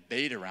don't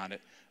debate around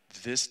it.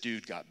 This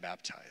dude got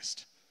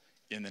baptized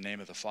in the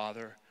name of the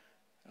Father,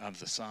 of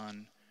the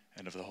Son,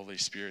 and of the Holy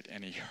Spirit.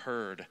 And he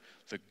heard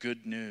the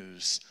good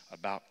news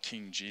about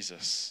King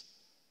Jesus.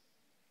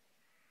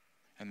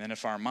 And then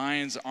if our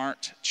minds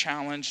aren't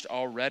challenged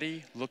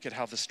already, look at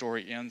how the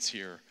story ends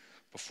here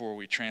before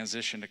we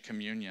transition to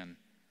communion.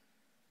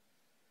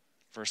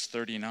 Verse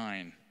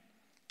 39.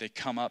 They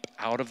come up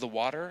out of the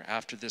water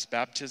after this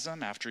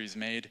baptism, after he's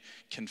made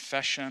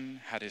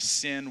confession, had his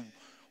sin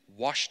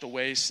washed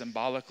away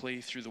symbolically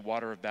through the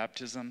water of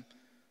baptism.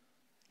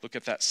 Look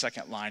at that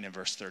second line in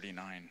verse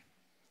 39.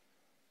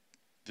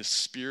 The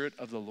Spirit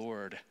of the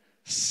Lord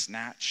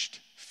snatched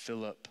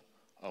Philip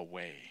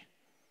away.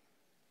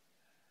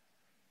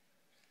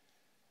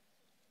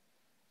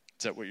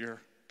 Is that what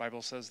your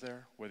Bible says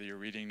there? Whether you're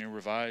reading New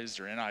Revised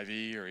or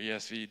NIV or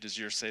ESV, does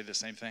yours say the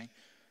same thing?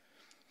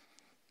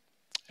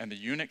 And the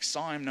eunuch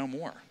saw him no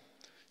more.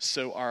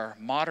 So our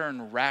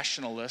modern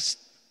rationalist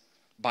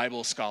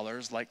Bible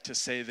scholars like to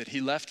say that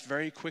he left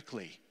very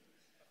quickly.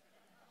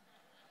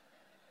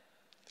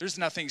 There's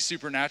nothing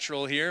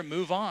supernatural here.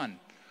 Move on.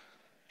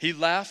 He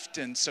left,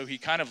 and so he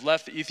kind of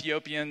left the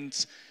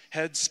Ethiopian's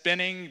head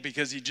spinning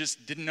because he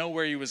just didn't know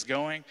where he was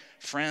going.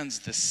 Friends,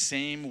 the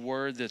same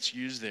word that's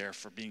used there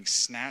for being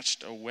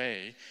snatched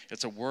away,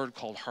 it's a word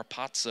called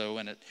harpazo,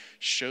 and it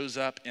shows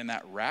up in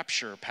that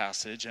rapture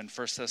passage in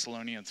 1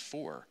 Thessalonians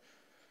 4.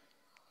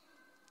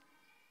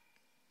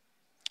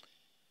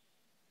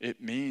 It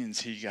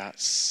means he got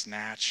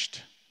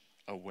snatched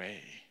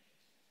away.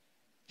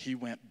 He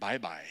went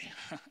bye-bye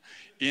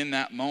in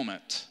that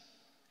moment.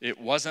 It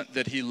wasn't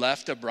that he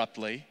left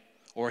abruptly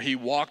or he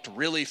walked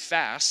really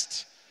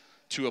fast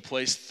to a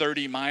place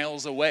 30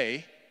 miles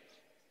away.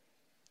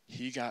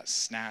 He got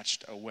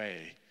snatched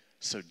away.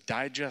 So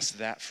digest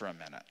that for a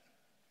minute.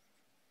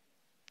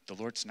 The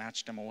Lord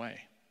snatched him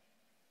away,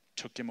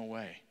 took him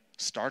away.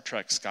 Star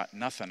Trek's got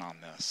nothing on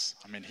this.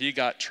 I mean, he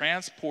got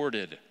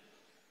transported.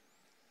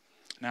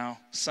 Now,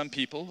 some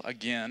people,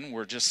 again,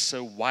 were just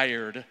so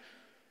wired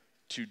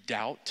to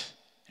doubt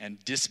and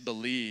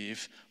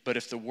disbelieve, but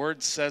if the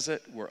word says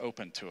it, we're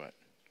open to it,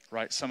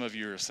 right? Some of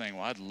you are saying,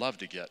 well, I'd love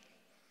to get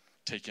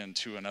taken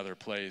to another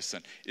place.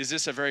 And is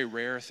this a very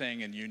rare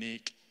thing and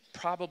unique?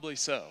 Probably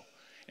so.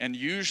 And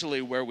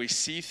usually where we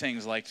see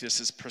things like this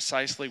is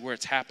precisely where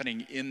it's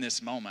happening in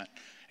this moment,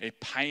 a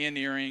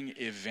pioneering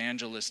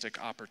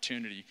evangelistic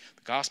opportunity.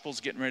 The gospel's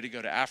getting ready to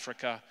go to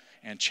Africa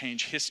and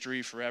change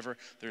history forever.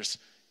 There's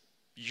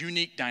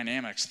unique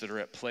dynamics that are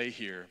at play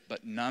here,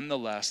 but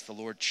nonetheless, the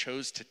Lord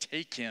chose to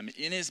take him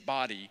in his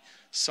body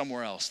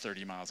somewhere else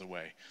 30 miles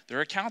away. There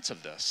are accounts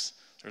of this.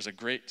 There's a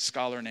great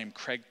scholar named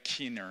Craig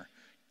Keener,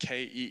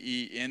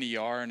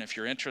 Keener, and if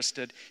you're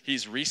interested,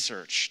 he's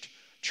researched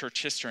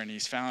church history and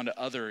he's found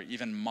other,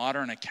 even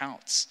modern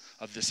accounts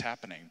of this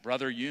happening.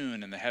 Brother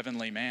Yoon in The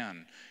Heavenly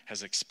Man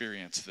has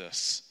experienced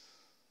this.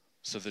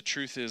 So the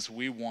truth is,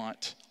 we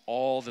want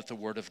all that the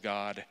Word of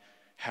God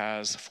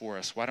has for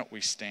us. Why don't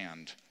we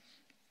stand?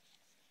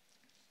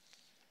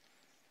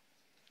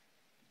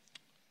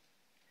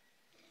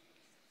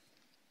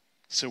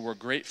 So we're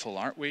grateful,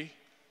 aren't we,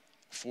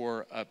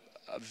 for a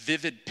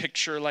vivid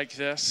picture like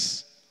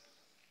this.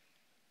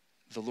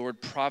 The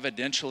Lord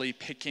providentially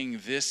picking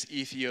this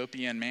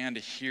Ethiopian man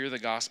to hear the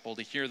gospel,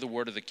 to hear the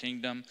word of the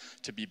kingdom,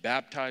 to be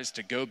baptized,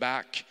 to go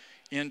back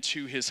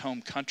into his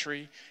home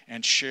country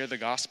and share the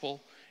gospel.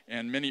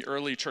 And many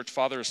early church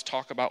fathers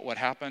talk about what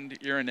happened.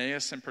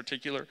 Irenaeus in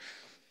particular,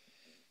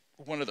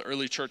 one of the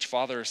early church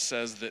fathers,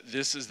 says that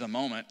this is the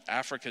moment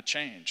Africa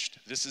changed.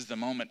 This is the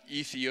moment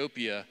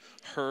Ethiopia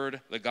heard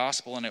the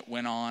gospel and it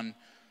went on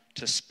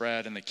to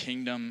spread, and the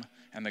kingdom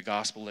and the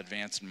gospel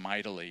advanced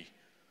mightily.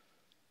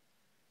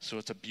 So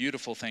it's a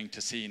beautiful thing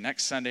to see.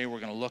 Next Sunday,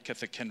 we're going to look at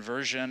the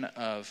conversion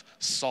of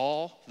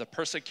Saul, the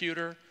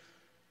persecutor,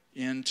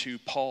 into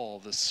Paul,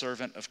 the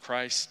servant of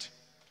Christ.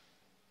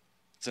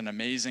 It's an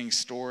amazing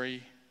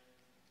story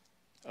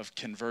of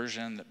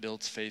conversion that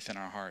builds faith in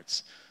our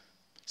hearts.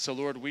 So,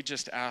 Lord, we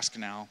just ask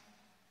now,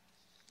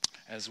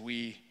 as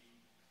we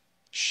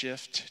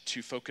shift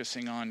to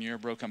focusing on your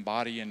broken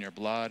body and your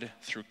blood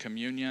through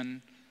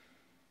communion,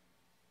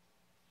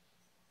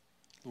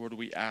 Lord,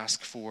 we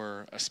ask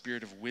for a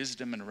spirit of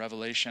wisdom and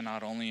revelation,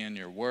 not only in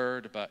your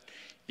word, but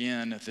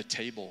in the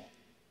table,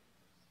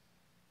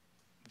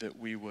 that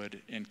we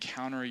would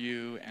encounter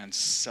you and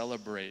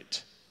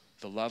celebrate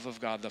the love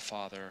of God the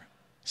Father,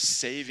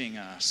 saving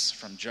us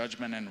from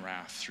judgment and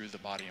wrath through the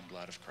body and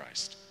blood of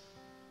Christ.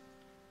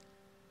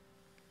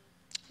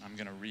 I'm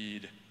going to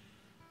read,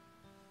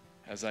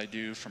 as I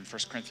do, from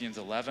 1 Corinthians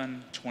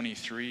 11,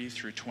 23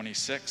 through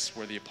 26,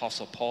 where the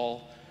Apostle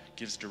Paul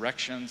gives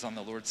directions on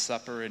the Lord's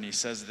Supper, and he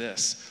says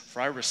this: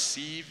 "For I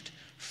received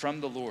from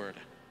the Lord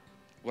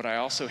what I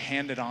also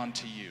handed on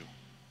to you,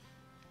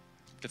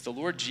 that the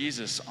Lord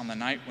Jesus, on the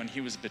night when he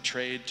was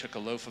betrayed, took a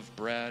loaf of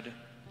bread,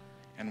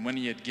 and when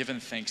he had given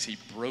thanks, he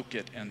broke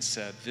it and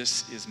said,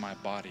 'This is my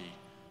body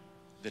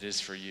that is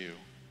for you.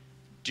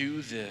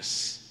 Do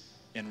this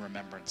in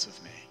remembrance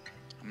of me.'"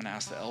 I'm going to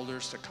ask the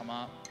elders to come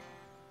up.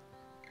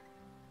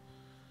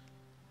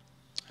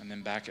 And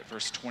then back at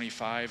verse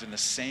 25, in the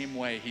same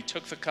way, he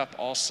took the cup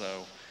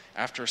also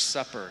after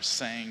supper,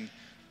 saying,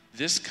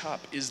 "This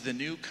cup is the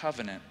new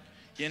covenant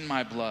in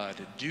my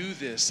blood. Do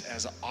this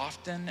as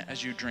often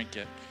as you drink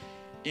it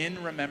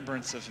in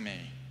remembrance of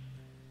me.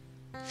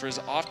 For as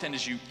often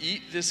as you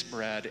eat this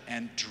bread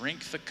and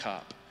drink the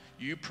cup,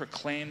 you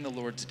proclaim the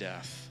Lord's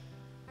death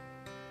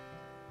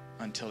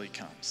until he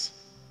comes.